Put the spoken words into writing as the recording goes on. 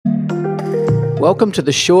Welcome to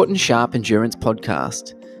the Short and Sharp Endurance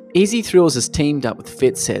Podcast. Easy Thrills has teamed up with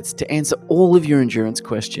FitSets to answer all of your endurance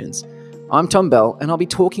questions. I'm Tom Bell, and I'll be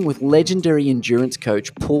talking with legendary endurance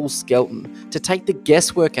coach Paul Skelton to take the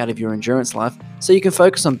guesswork out of your endurance life so you can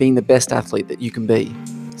focus on being the best athlete that you can be.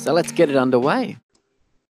 So let's get it underway.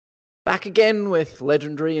 Back again with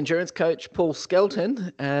legendary endurance coach Paul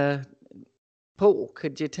Skelton. Paul,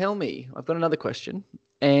 could you tell me, I've got another question,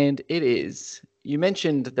 and it is, you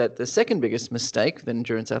mentioned that the second biggest mistake that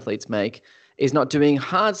endurance athletes make is not doing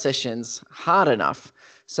hard sessions hard enough.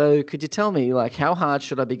 So could you tell me, how hard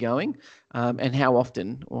should I be going, and how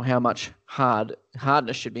often or how much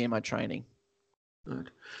hardness should be in my training? Right.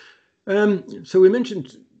 So we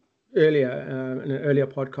mentioned earlier in an earlier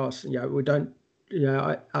podcast, we don't,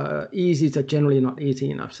 easies are generally not easy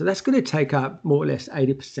enough. So that's going to take up more or less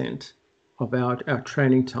 80% of our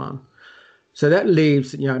training time. So that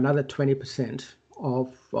leaves another 20%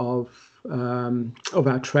 of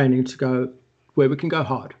our training to go where we can go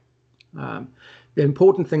hard. The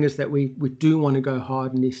important thing is that we do want to go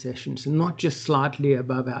hard in these sessions, and not just slightly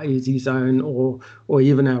above our easy zone or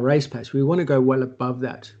even our race pace. We want to go well above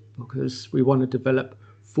that because we want to develop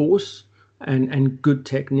force and good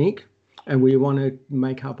technique, and we want to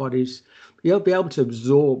make our bodies be able to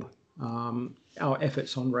absorb our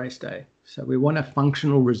efforts on race day. So we want a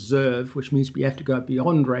functional reserve, which means we have to go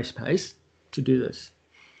beyond race pace to do this.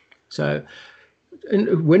 So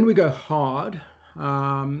when we go hard,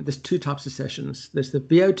 there's two types of sessions. There's the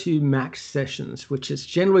VO2 max sessions, which is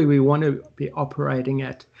generally we want to be operating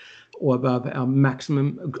at or above our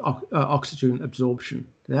maximum oxygen absorption.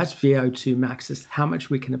 That's VO2 max, is how much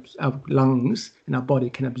our lungs and our body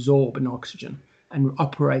can absorb in oxygen and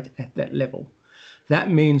operate at that level.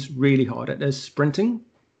 That means really hard. It is sprinting,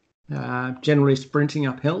 generally sprinting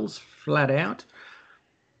up hills, flat out,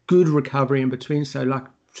 good recovery in between. So like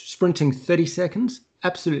sprinting 30 seconds,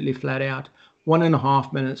 absolutely flat out,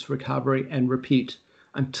 1.5 minutes recovery and repeat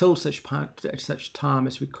until such time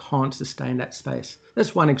as we can't sustain that space.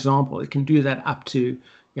 That's one example. It can do that up to,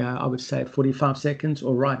 I would say 45 seconds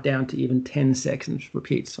or right down to even 10 seconds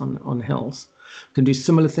repeats on hills. We can do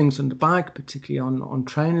similar things on the bike, particularly on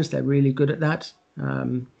trainers. They're really good at that.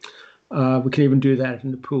 We can even do that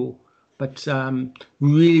in the pool. But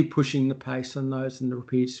really pushing the pace on those and the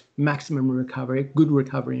repeats, maximum recovery, good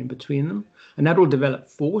recovery in between them. And that will develop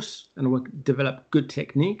force and it will develop good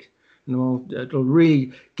technique. And it'll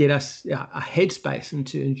really get us a headspace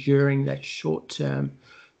into enduring that short-term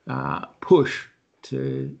push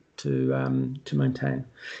to maintain.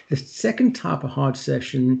 The second type of hard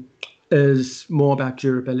session is more about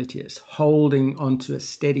durability. It's holding onto a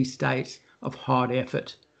steady state of hard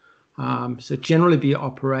effort. So generally be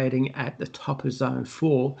operating at the top of zone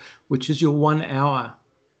 4, which is your 1 hour,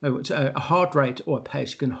 a heart rate or a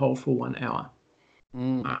pace you can hold for 1 hour.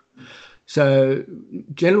 So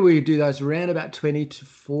generally we do those around about 20 to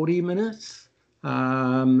 40 minutes.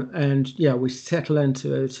 We settle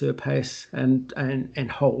into a pace and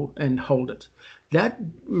hold it. That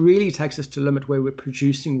really takes us to a limit where we're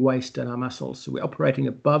producing waste in our muscles. So we're operating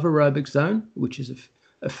above aerobic zone, which is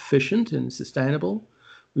efficient and sustainable.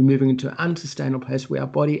 We're moving into an unsustainable place where our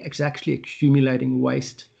body is actually accumulating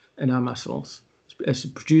waste in our muscles. It's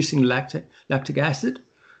producing lactic acid,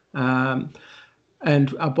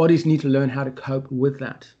 and our bodies need to learn how to cope with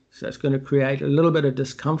that. So it's going to create a little bit of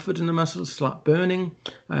discomfort in the muscles, slight burning.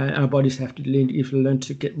 Our bodies have to either learn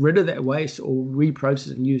to get rid of that waste or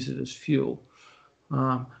reprocess and use it as fuel.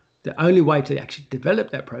 The only way to actually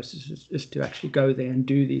develop that process is to actually go there and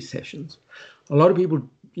do these sessions. A lot of people,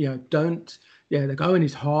 don't. They go in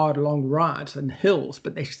these hard, long rides and hills,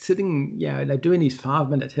 but they're sitting, they're doing these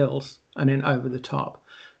 5-minute hills and then over the top.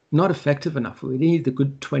 Not effective enough. We need the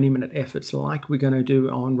good 20-minute efforts like we're going to do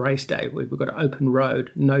on race day, where we've got an open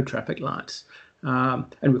road, no traffic lights,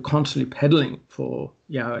 and we're constantly pedaling for,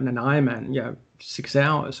 in an Ironman, 6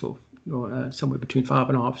 hours or somewhere between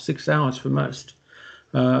 5.5, 6 hours for most.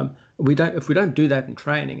 If we don't do that in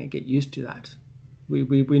training and get used to that,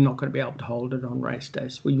 we're not going to be able to hold it on race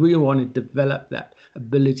days. We really want to develop that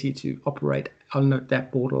ability to operate on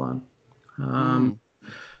that borderline.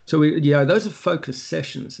 So those are focused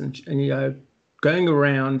sessions, and going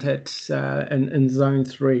around at in zone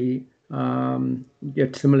 3,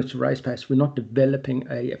 similar to race pace, we're not developing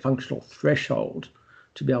a functional threshold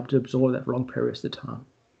to be able to absorb that long periods of time.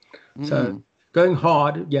 So going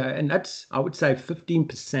hard, and that's, I would say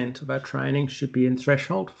 15% of our training should be in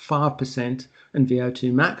threshold, 5% in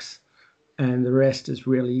VO2 max, and the rest is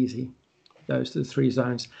really easy. Those are the 3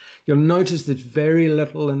 zones. You'll notice there's very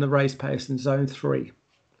little in the race pace in zone 3.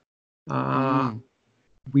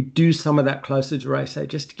 We do some of that closer to race day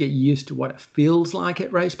just to get used to what it feels like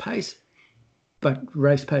at race pace. But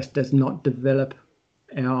race pace does not develop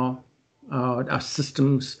our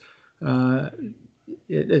systems.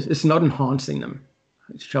 It's not enhancing them,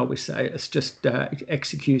 shall we say. It's just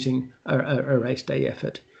executing a race day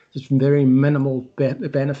effort. There's very minimal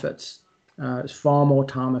benefits. It's far more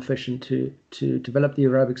time efficient to develop the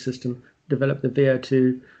aerobic system, develop the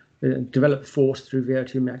VO2, develop force through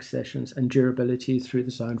VO2 max sessions, and durability through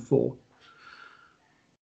the zone 4.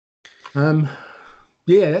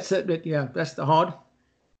 Yeah, that's it. Yeah, that's the hard.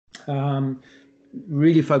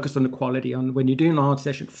 Really focus on the quality. When you're doing a hard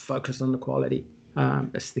session, focus on the quality.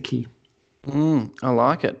 That's the key. I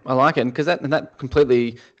like it. And because that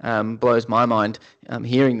completely blows my mind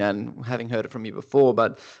hearing that and having heard it from you before.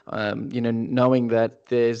 But knowing that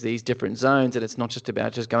there's these different zones and it's not just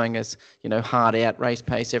about just going as hard out race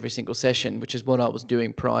pace every single session, which is what I was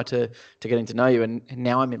doing prior to getting to know you, and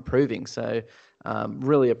now I'm improving. So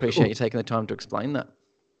really appreciate you taking the time to explain that.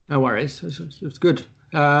 No worries. It's good.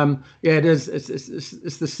 Yeah, it is.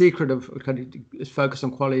 It's the secret of focus on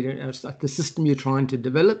quality. It's like the system you're trying to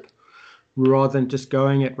develop, rather than just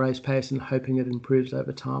going at race pace and hoping it improves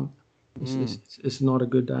over time. It's not a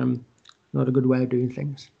good way of doing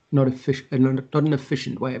things. Not an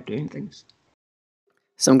efficient way of doing things.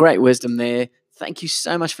 Some great wisdom there. Thank you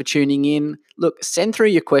so much for tuning in. Look, send through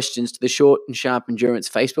your questions to the Short and Sharp Endurance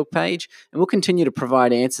Facebook page, and we'll continue to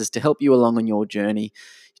provide answers to help you along on your journey.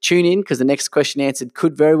 Tune in because the next question answered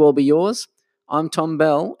could very well be yours. I'm Tom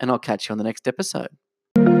Bell, and I'll catch you on the next episode.